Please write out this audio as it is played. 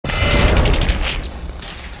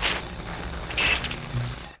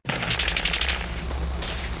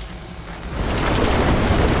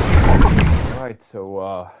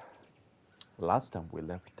So last time we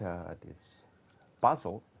left this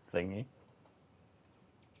puzzle thingy,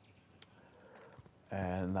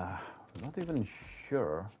 and I'm not even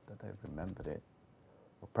sure that I remembered it.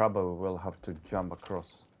 We probably will have to jump across.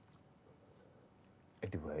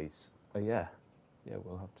 Anyways, yeah,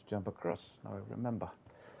 we'll have to jump across. Now I remember.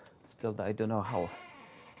 Still, I don't know how.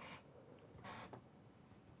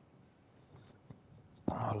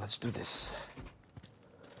 Oh, let's do this.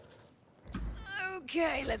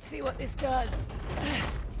 Okay, let's see what this does.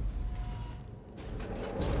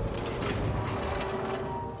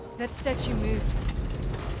 That statue moved.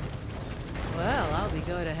 Well, I'll be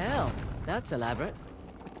go to hell. That's elaborate.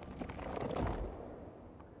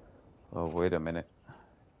 Oh, wait a minute.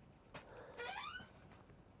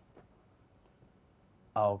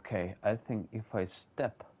 Okay, I think if I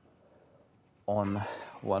step on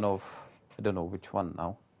one of, I don't know which one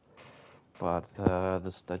now, but the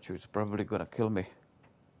statue is probably gonna kill me.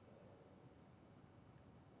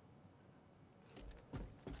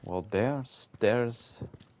 Well, there's stairs.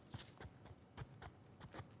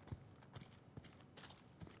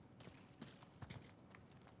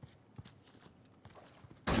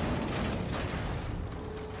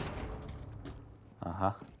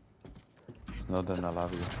 Uh-huh. Snowden, I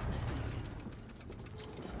love you.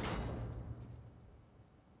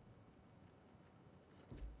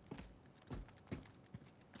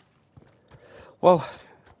 Well,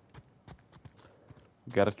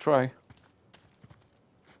 gotta try.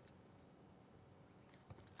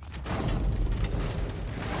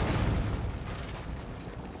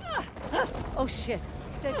 Oh shit,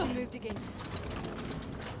 statue moved again.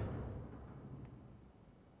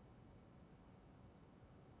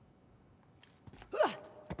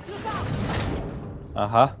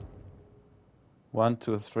 Uh-huh. 1,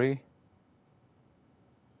 2, 3.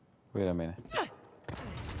 Wait a minute.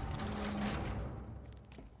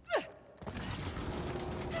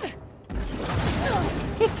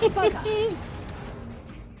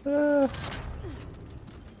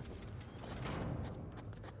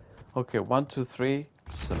 Okay, 1, 2, 3.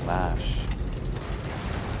 Smash.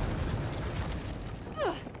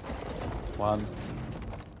 1,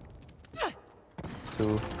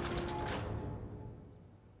 2.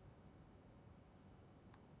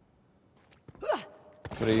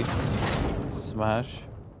 Three. Smash.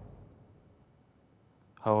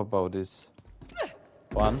 How about this?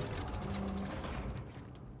 1,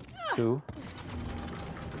 2,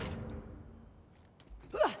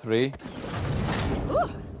 3. Ooh,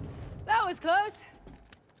 that was close.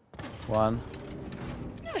 1,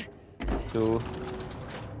 2.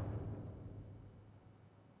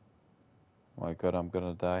 My God, I'm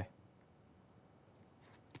gonna die.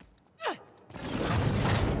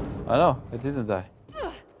 I know, I didn't die.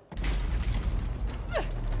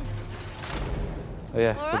 Oh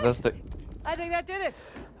yeah, All but right. I think that did it.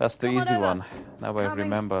 that's the Come on easy over. one. Now I Coming.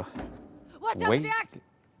 remember. Watch out for the axe.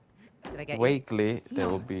 Did I get you? Vaguely, there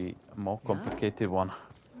will be a more complicated one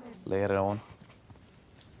later on.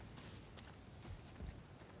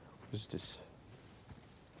 What's this?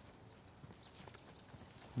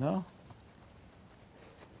 No?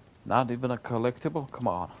 Not even a collectible? Come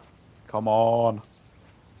on. Come on.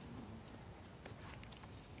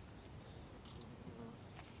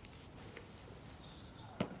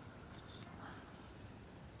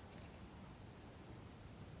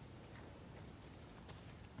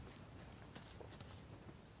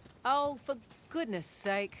 Oh, for goodness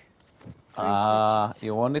sake.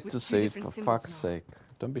 You wanted with to two say it different for symbols fuck's now. sake.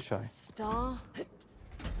 Don't be shy. A star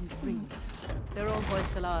and rings. They're all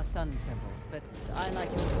Hoysala sun symbols, but I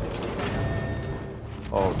like your description better.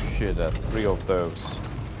 Oh shit, 3 of those.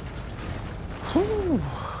 Whew.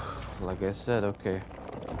 Like I said, okay.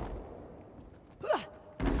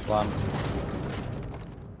 1.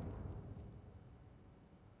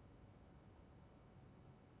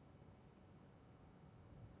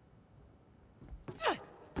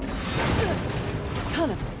 Son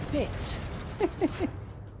of a bitch.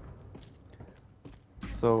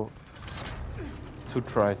 So, 2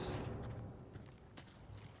 tries.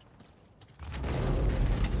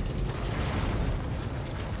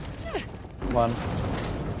 1.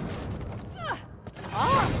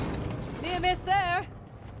 Ah! Near miss there.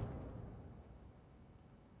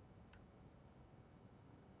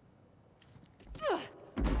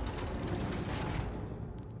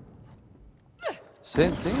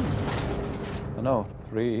 Same thing. Oh no,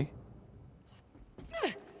 3.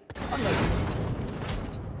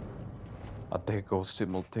 They go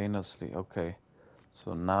simultaneously. Okay.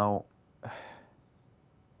 So now. Wait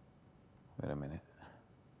a minute.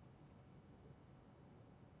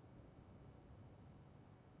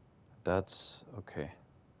 That's okay.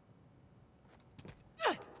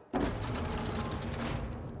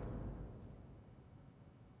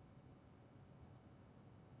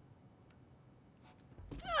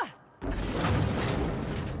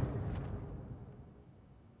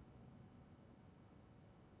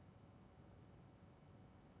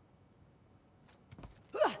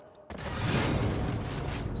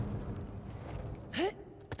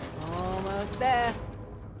 Almost there.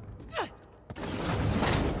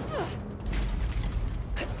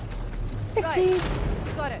 Right,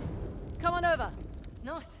 you got it. Come on over.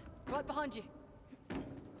 Nice. Right behind you.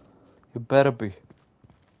 You better be.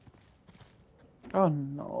 Oh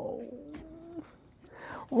no.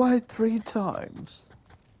 Why 3 times?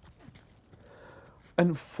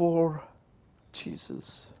 And 4.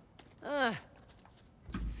 Jesus.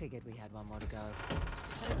 Figured we had one more to go.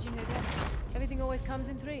 How did you know that? Everything always comes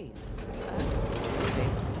in threes. We'll see.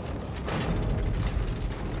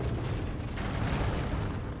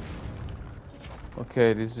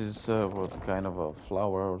 Okay, this is what kind of a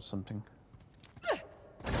flower or something?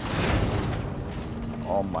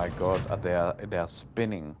 Oh my god, they are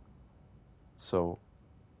spinning. So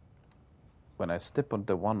when I step on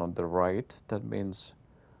the one on the right, that means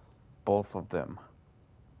both of them.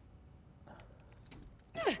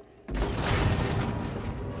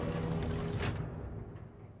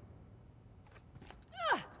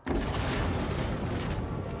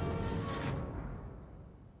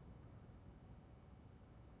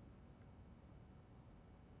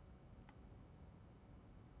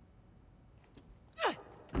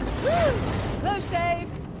 Close shave.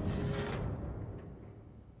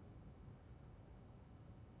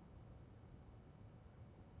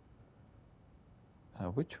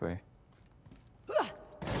 Which way?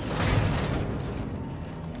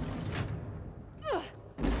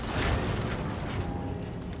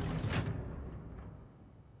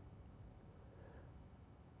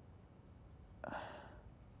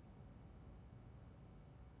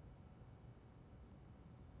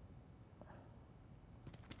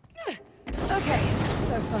 Okay,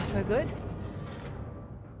 so far so good.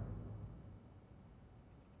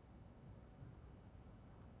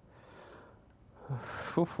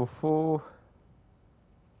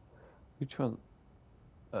 Which one?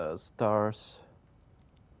 Stars.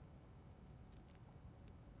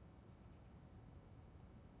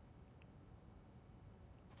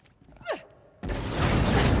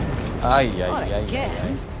 Ay, ay, Not ay, ay, again.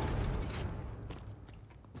 ay.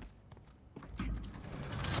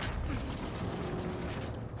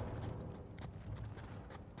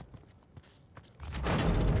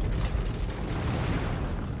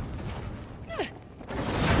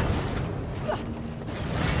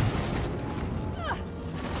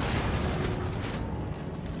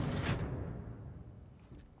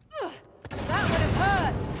 That would have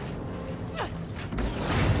hurt.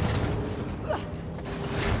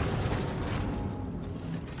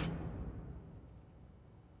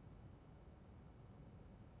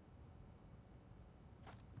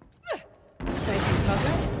 Making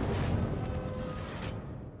progress.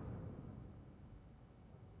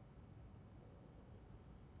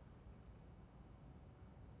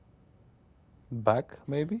 Back,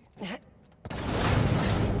 maybe?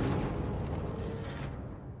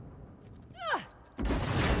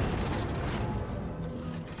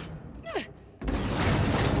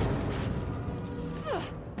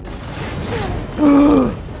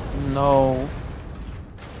 No.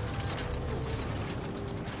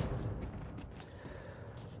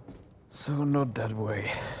 So not that way.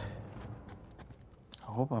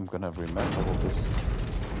 I hope I'm gonna remember all this.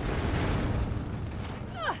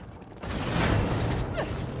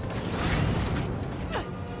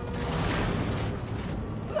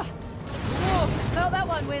 Whoa, felt that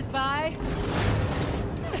one whiz by.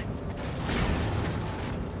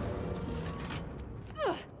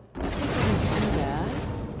 Too bad.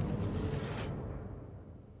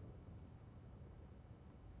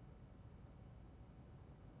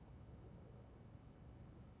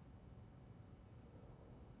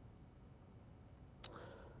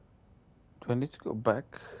 Do I need to go back?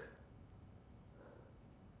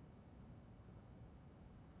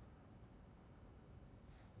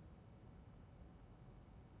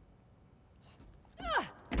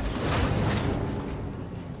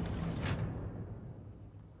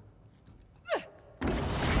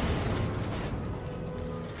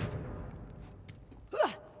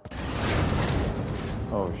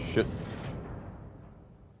 Oh shit.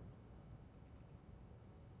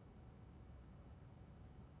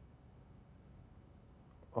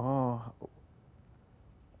 Oh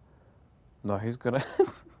no, he's gonna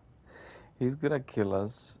he's gonna kill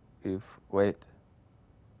us if wait.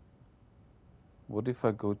 What if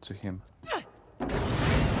I go to him?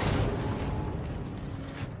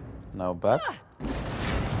 Now back?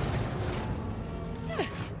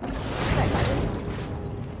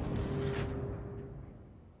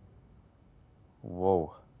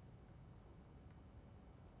 Whoa.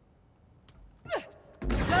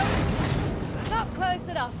 Not close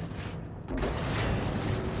enough.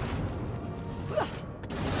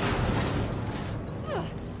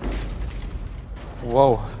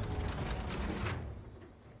 Whoa.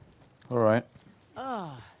 All right.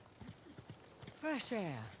 Ah, fresh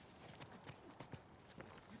air.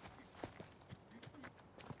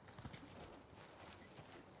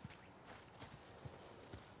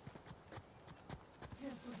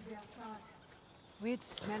 Weird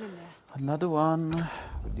smell in there. Another one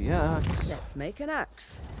with the axe. Let's make an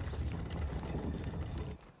axe.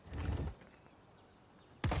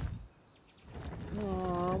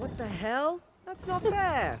 Oh, what the hell? That's not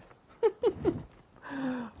fair.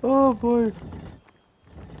 Oh boy.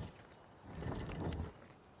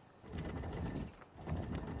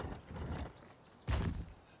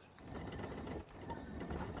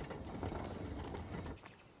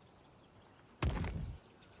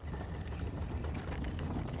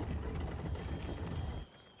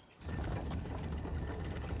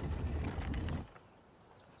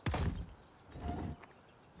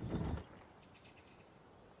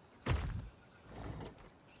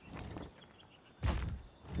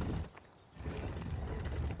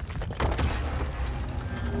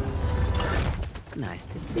 Nice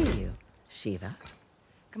to see you, Shiva.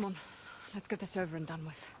 Come on, let's get this over and done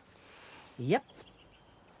with. Yep.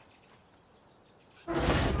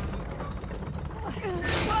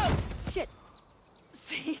 Whoa! Shit!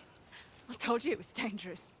 See? I told you it was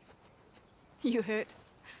dangerous. You hurt?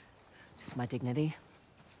 Just my dignity.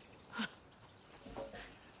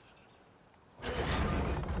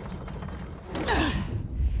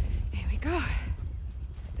 Here we go.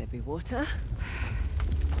 There be water.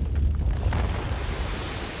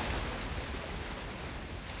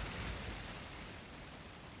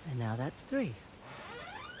 And now that's 3.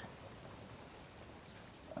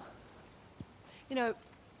 You know,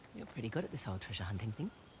 you're pretty good at this whole treasure hunting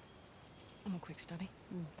thing. I'm a quick study.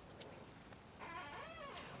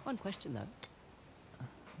 One question, though.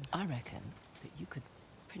 I reckon that you could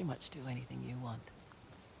pretty much do anything you want.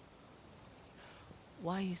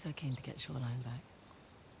 Why are you so keen to get Shoreline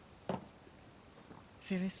back?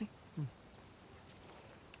 Seriously?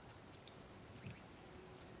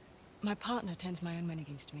 My partner turns my own men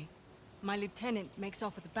against me. My lieutenant makes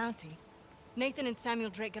off with the bounty. Nathan and Samuel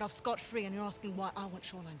Drake get off scot-free, and you're asking why I want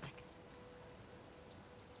Shoreline back.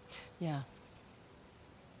 Yeah.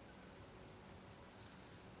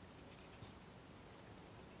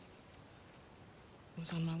 It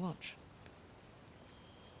was on my watch.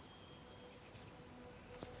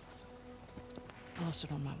 I lost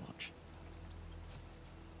it on my watch.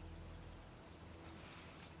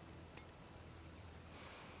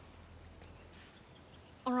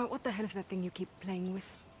 All right, what the hell is that thing you keep playing with?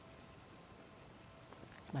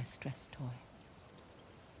 It's my stress toy.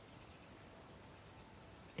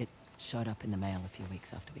 It showed up in the mail a few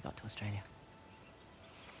weeks after we got to Australia.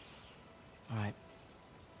 All right,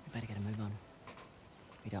 we better get a move on.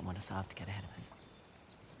 We don't want Asav to get ahead of us.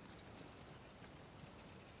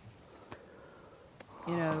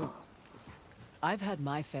 You know, I've had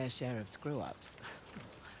my fair share of screw-ups.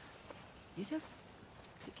 You just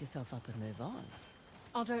pick yourself up and move on.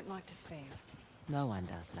 I don't like to fail. No one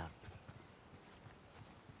does, love.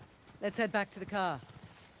 Let's head back to the car.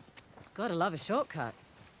 Gotta love a shortcut.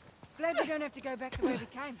 Glad we don't have to go back the way we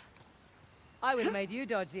came. I would have made you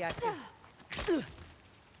dodge the axes.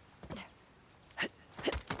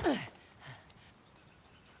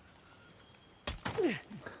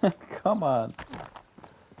 Come on.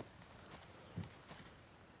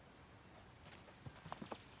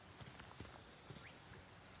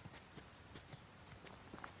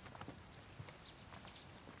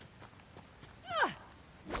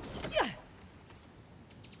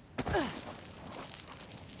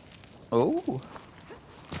 Oh.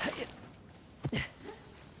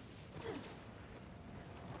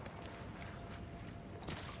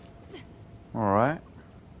 All right.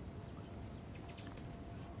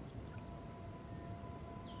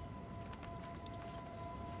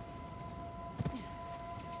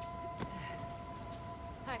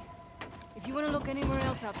 Hey, if you want to look anywhere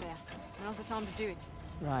else out there, now's the time to do it.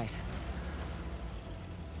 Right.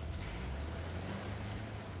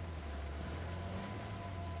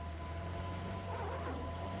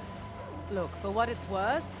 Look, for what it's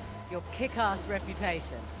worth, it's your kick-ass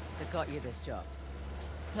reputation that got you this job.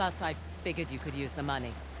 Plus, I figured you could use the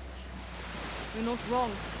money. You're not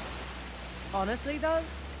wrong. Honestly, though,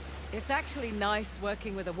 it's actually nice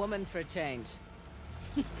working with a woman for a change.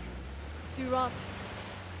 Too right.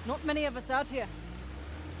 Not many of us out here.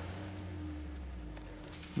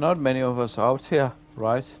 Not many of us out here,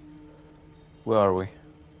 right? Where are we?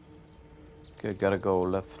 Okay, gotta go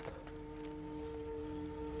left.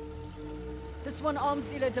 This one arms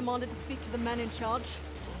dealer demanded to speak to the man in charge,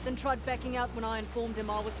 then tried backing out when I informed him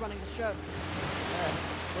I was running the show.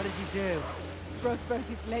 What did you do? Broke both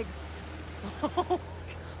his legs.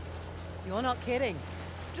 You're not kidding.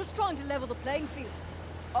 Just trying to level the playing field.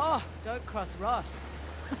 Oh, don't cross Ross.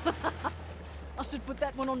 I should put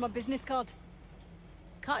that one on my business card.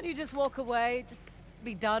 Can't you just walk away? Just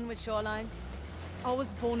be done with Shoreline? I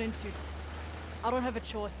was born into it. I don't have a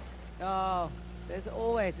choice. Oh, there's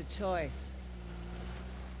always a choice.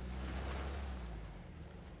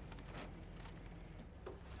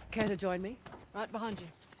 Care to join me? Right behind you.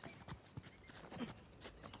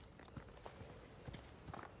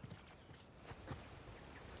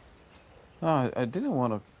 No, I didn't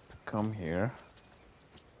want to come here.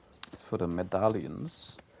 It's for the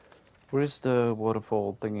medallions. Where is the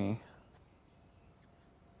waterfall thingy?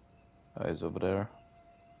 Oh, it's over there.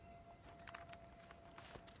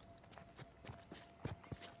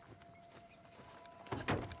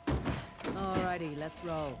 Alrighty, let's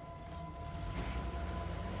roll.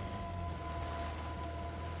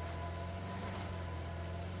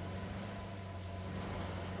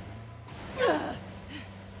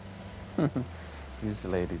 This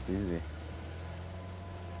lady's easy.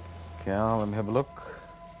 Okay, now let me have a look.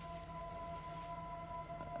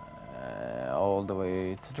 All the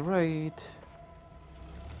way to the right.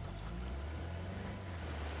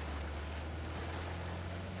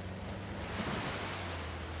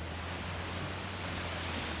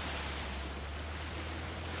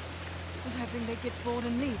 I was hoping they'd get bored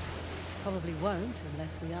and leave. Probably won't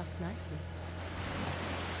unless we ask nicely.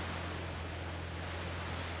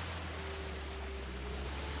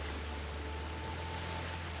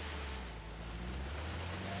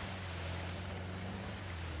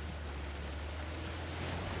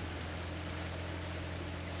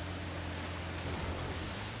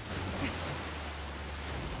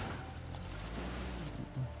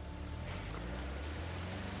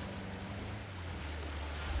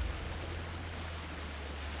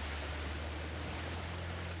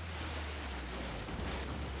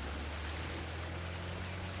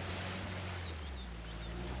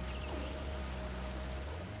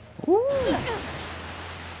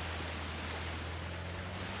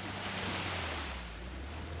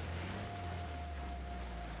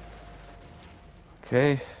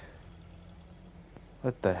 Okay.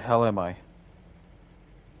 What the hell am I?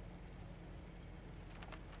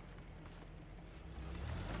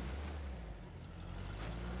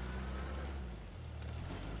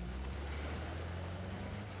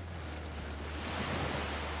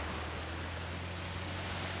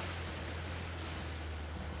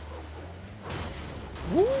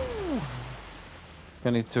 Woo! I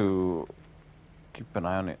need to keep an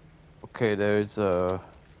eye on it. Okay, there's a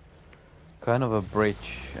kind of a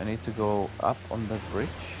bridge. I need to go up on that bridge.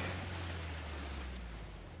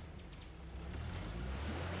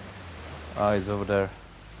 Ah, it's over there.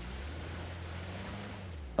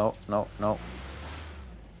 No, no, no.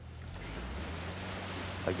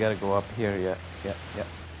 I gotta go up here, yeah.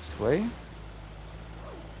 This way.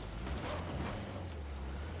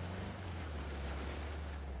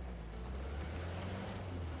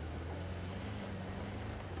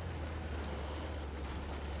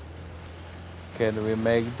 Can we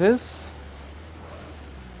make this?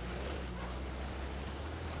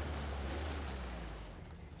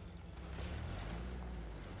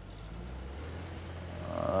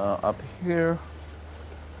 Up here.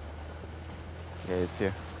 Yeah, it's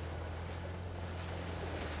here.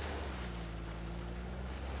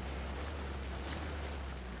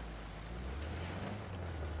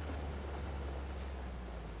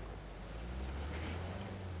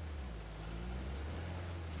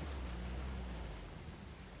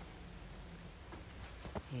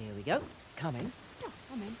 Here we go. Coming. Oh,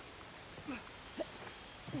 I'm in.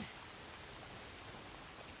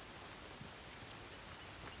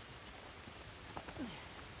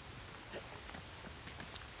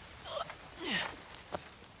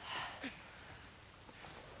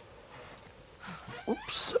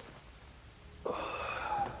 Oops.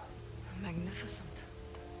 Magnificent.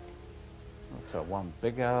 That's a one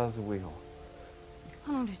big ass wheel.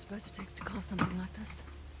 How long do you suppose it takes to carve something like this?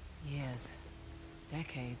 Years.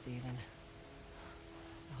 Decades, even.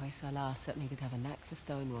 The Hoysala certainly did have a knack for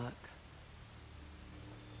stonework.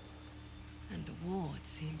 And a war, it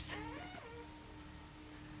seems.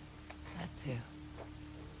 Had to.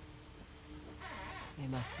 They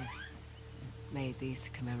must have made these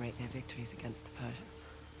to commemorate their victories against the Persians.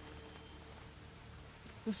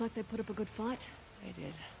 Looks like they put up a good fight. They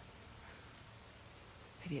did.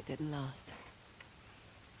 Pity it didn't last.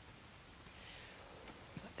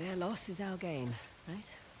 But their loss is our gain, right?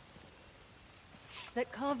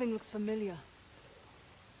 That carving looks familiar.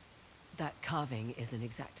 That carving is an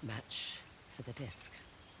exact match for the disc.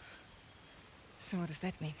 So what does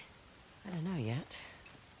that mean? I don't know yet.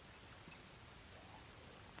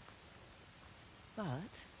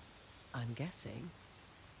 But I'm guessing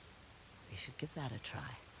we should give that a try.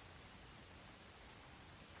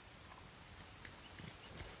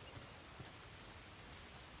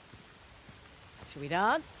 Should we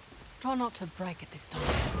dance? Try not to break it this time.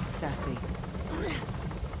 Sassy.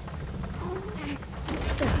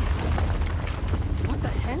 What the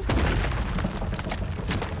hell?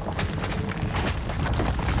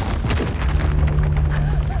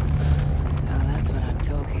 Now that's what I'm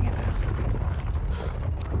talking about.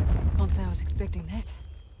 Can't say I was expecting that.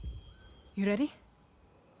 You ready?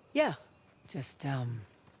 Yeah. Just,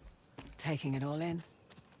 taking it all in.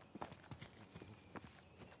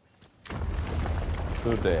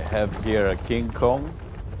 Do they have here a King Kong?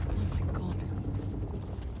 Oh my god.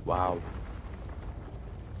 Wow.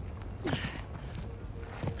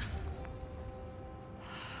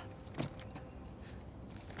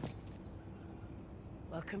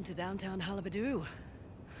 Welcome to downtown Halabadu.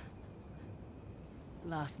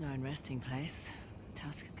 Last known resting place, the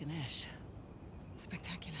Tusk of Ganesh.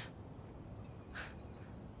 Spectacular.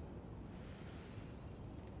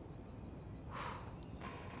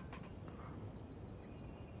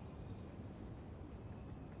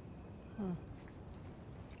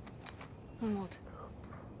 And what?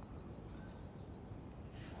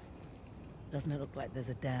 Doesn't it look like there's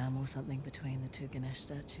a dam or something between the two Ganesh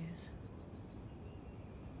statues?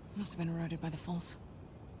 Must have been eroded by the falls.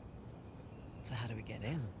 So how do we get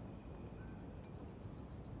in?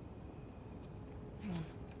 Hang on.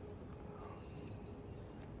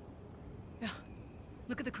 Yeah.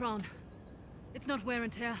 Look at the crown. It's not wear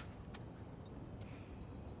and tear.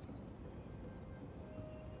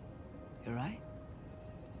 You're right.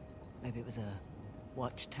 Maybe it was a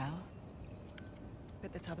watchtower?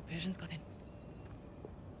 Bet that's how the Persians got in.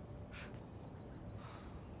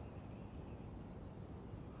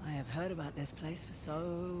 I have heard about this place for so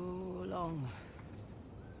long.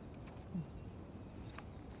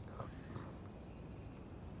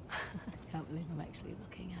 I can't believe I'm actually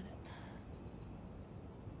looking at it.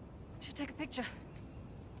 You should take a picture.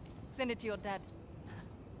 Send it to your dad.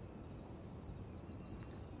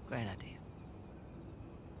 Great idea.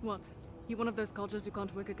 What? You one of those cultures who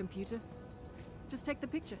can't work a computer? Just take the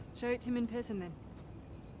picture. Show it to him in person then.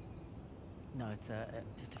 No, it's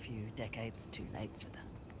just a few decades too late for that.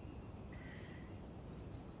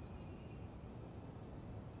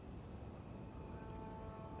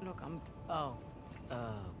 Look, Oh,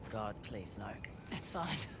 God, please, no. It's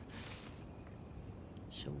fine.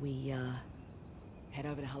 Shall we, head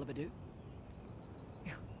over to Halabadu?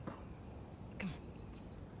 Yeah. Come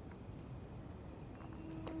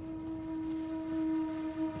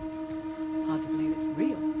on. Hard to believe it's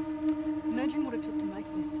real. Imagine what it took to make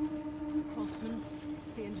this. The craftsmen,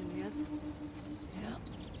 the engineers. Yeah.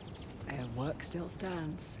 Their work still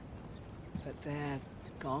stands. But they're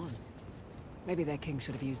gone. Maybe their king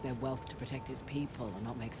should have used their wealth to protect his people and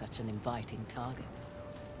not make such an inviting target.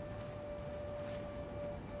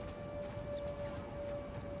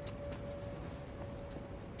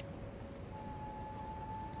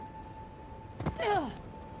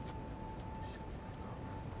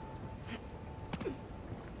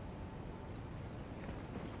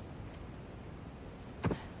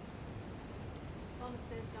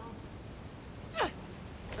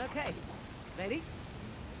 Okay, ready?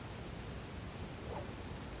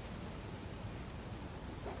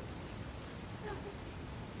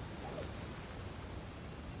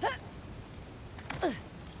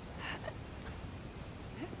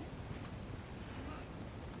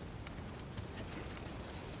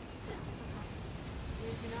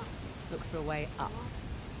 Look for a way up.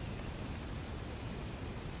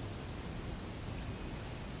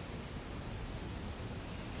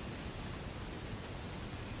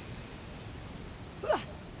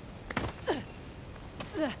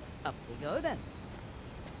 Up we go then.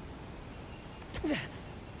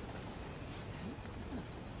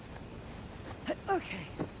 Okay.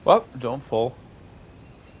 Well, don't fall.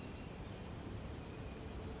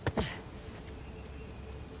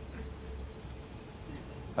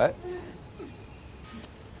 Hey.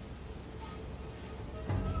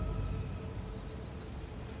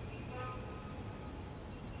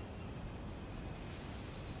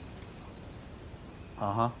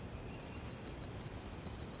 Uh-huh.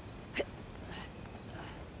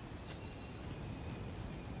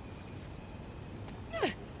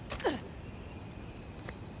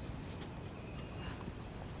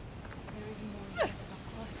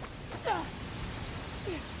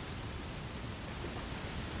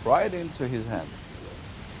 Right into his hand.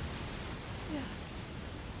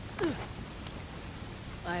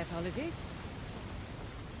 My apologies.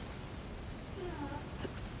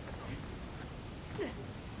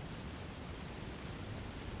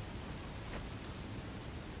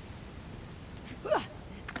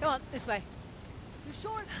 Come on, this way. You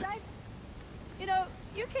sure it's safe? You know,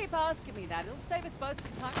 you keep asking me that. It'll save us both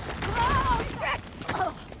some time. Oh, shit!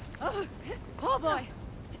 Oh boy.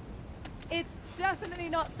 It's definitely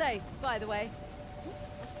not safe, by the way.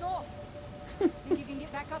 I saw. Think you can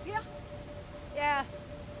get back up here? Yeah.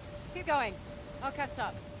 Keep going. I'll catch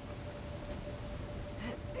up.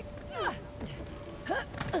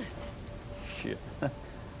 Shit.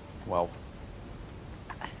 Wow.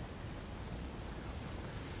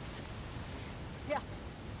 Here,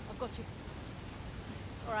 I've got you.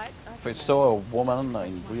 All right. If I saw a woman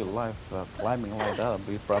in real life climbing like that, I'd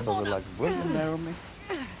be probably like, will you marry me?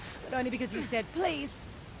 But only because you said please.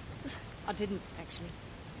 I didn't, actually.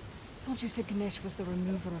 Thought you said Ganesh was the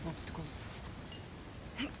remover of obstacles.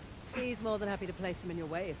 He's more than happy to place him in your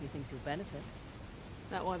way if he thinks you'll benefit.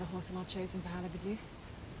 That why the horse are not chosen for Halibadu?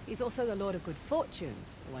 He's also the Lord of Good Fortune,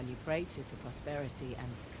 the one you pray to for prosperity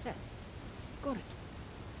and success. Got it.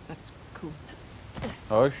 That's cool.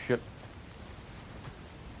 Oh shit.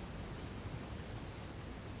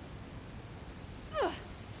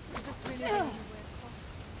 Is this really the only way across?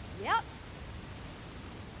 Yep.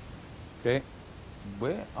 Okay.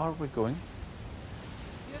 Where are we going?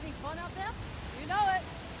 You having fun out there? You know it.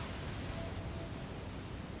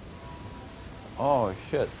 Oh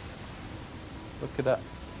shit. Look at that.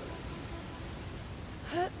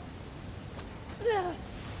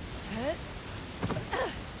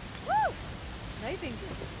 Woo! Amazing.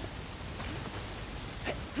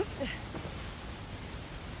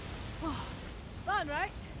 Fun,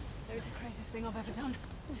 right? That was the craziest thing I've ever done.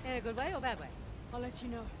 In a good way or bad way? I'll let you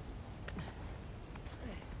know.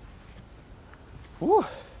 Woo.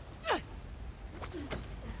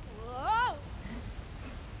 Whoa!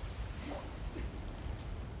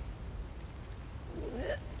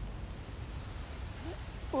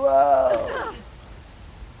 Wow.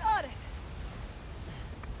 Got it.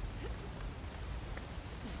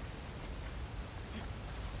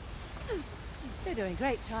 You're doing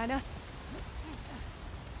great, China.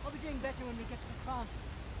 I'll be doing better when we get to the crown.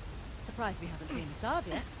 Surprised we haven't seen Sav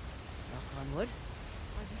yet. Knock on wood.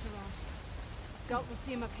 Like he's around. Doubt we'll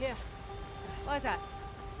see him up here. Why is that?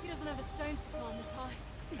 He doesn't have the stones to climb this high.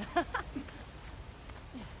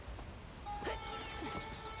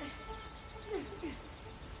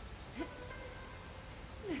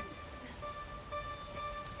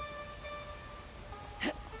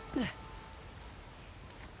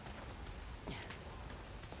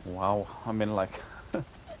 Wow. I mean, like.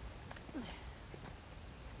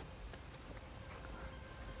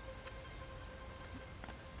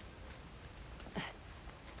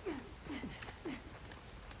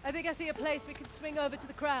 I think I see a place we can swing over to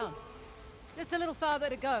the crown. Just a little farther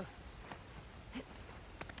to go.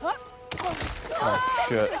 Oh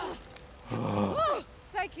shit. Oh,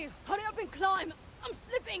 thank you. Hurry up and climb! I'm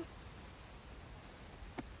slipping!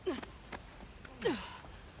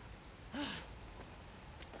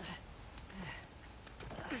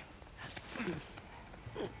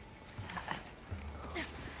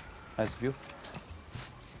 Nice view.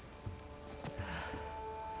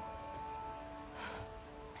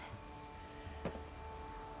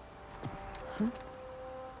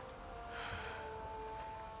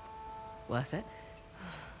 Worth it?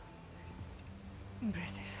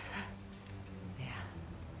 Impressive. Yeah.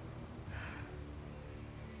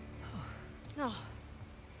 Now,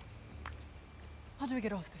 how do we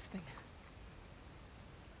get off this thing?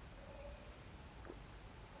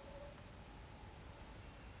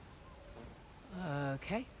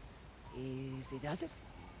 Okay. Easy does it.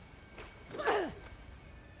 All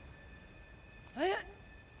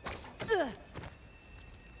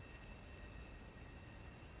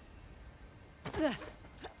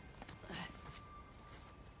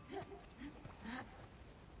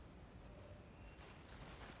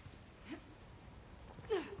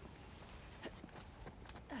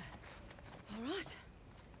right.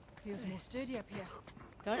 Feels more sturdy up here.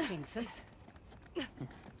 Don't jinx us.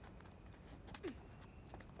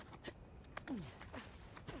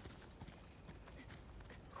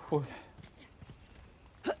 Whew.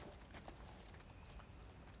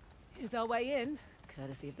 Here's our way in,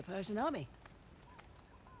 courtesy of the Persian army.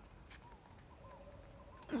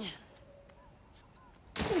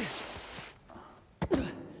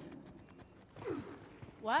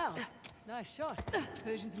 Wow, nice shot.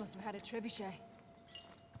 Persians must have had a trebuchet.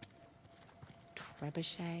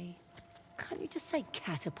 Trebuchet? Can't you just say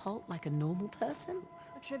catapult like a normal person?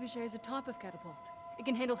 A trebuchet is a type of catapult. It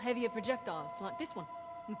can handle heavier projectiles, like this one,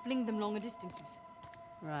 and fling them longer distances.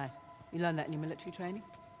 Right. You learned that in your military training?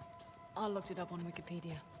 I looked it up on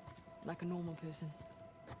Wikipedia, like a normal person.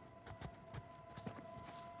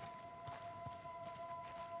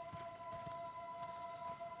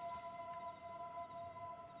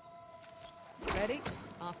 Ready?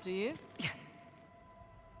 After you.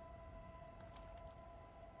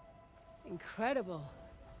 Incredible.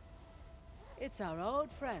 It's our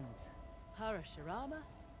old friends, Parashurama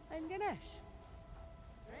and Ganesh.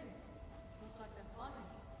 Friends? Looks like they're fighting.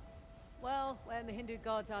 Well, when the Hindu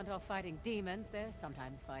gods aren't off fighting demons, they're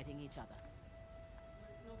sometimes fighting each other.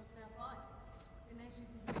 It's not a fair fight. Ganesh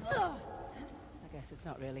uses I guess it's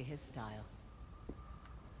not really his style.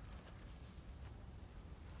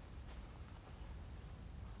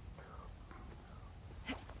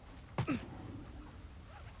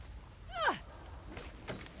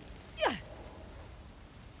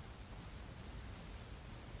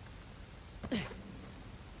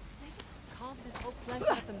 this whole place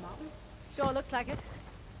out of the mountain? Sure looks like it.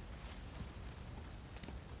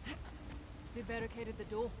 They barricaded the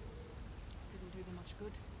door. Didn't do them much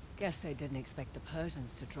good. Guess they didn't expect the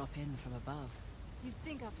Persians to drop in from above. You'd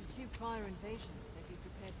think after 2 prior invasions, they'd be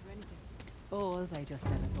prepared for anything. Or they just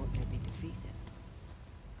never thought they'd be defeated.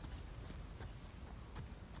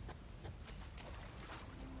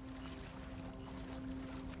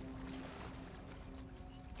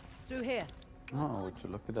 Through here. Oh, would you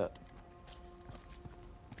look at that?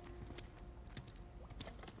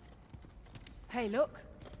 Hey, look.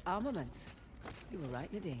 Armaments. You were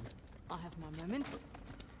right, Nadine. I have my moments.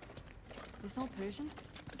 This all Persian?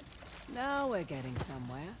 Now we're getting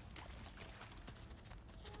somewhere.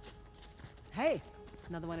 Hey,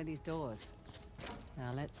 another one of these doors.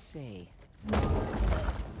 Now let's see.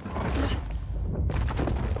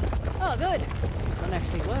 Oh, good. This one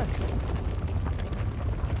actually works.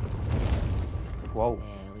 Whoa.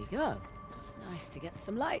 There we go. Nice to get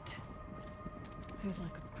some light. Feels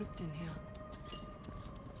like a crypt in here.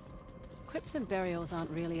 Crypts and burials aren't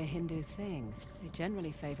really a Hindu thing. They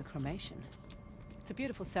generally favor cremation. It's a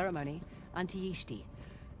beautiful ceremony, Antiyishti,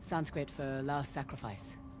 Sanskrit for last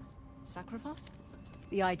sacrifice. Sacrifice?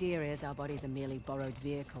 The idea is our bodies are merely borrowed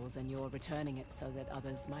vehicles and you're returning it so that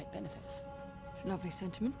others might benefit. It's a lovely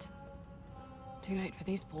sentiment. Too late for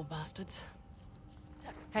these poor bastards.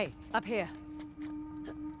 Hey, up here.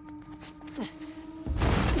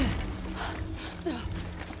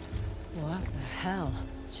 What the hell?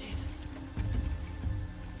 Jesus.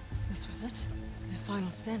 This was it? Their final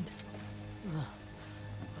stand. Ugh.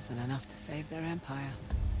 Wasn't enough to save their empire.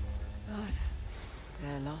 But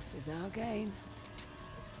their loss is our gain.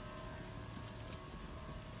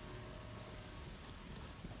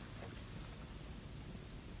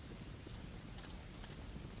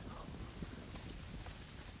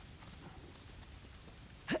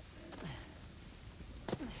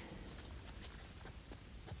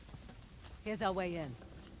 Here's our way in.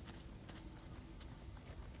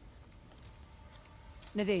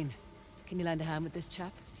 Nadine, can you lend a hand with this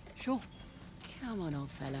chap? Sure. Come on,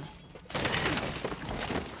 old fellow.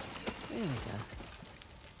 There we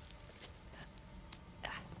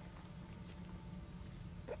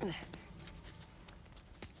go.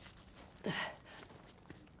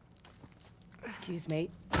 Excuse me.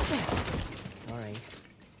 Sorry.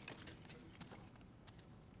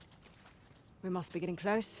 We must be getting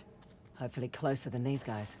close. Hopefully closer than these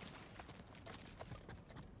guys.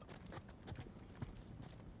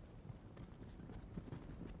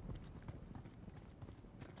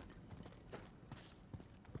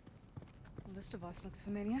 Well, this device looks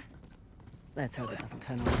familiar. Let's hope it doesn't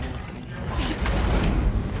turn on the water.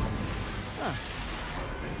 Oh.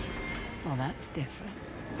 Well, that's different.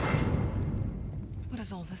 What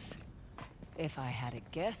is all this? If I had a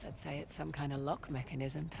guess, I'd say it's some kind of lock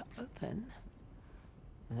mechanism to open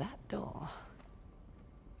that door.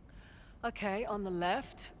 Okay, on the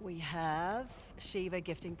left, we have Shiva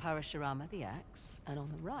gifting Parashurama the axe, and on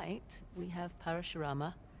the right, we have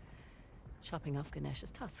Parashurama chopping off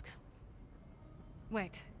Ganesh's tusk.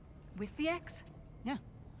 Wait, with the axe? Yeah.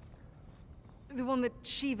 The one that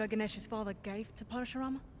Shiva, Ganesh's father, gave to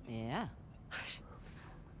Parashurama? Yeah,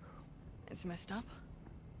 It's messed up.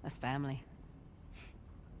 that's family.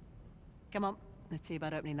 Come on, let's see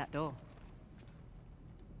about opening that door.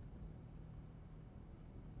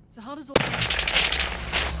 So how does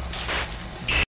all...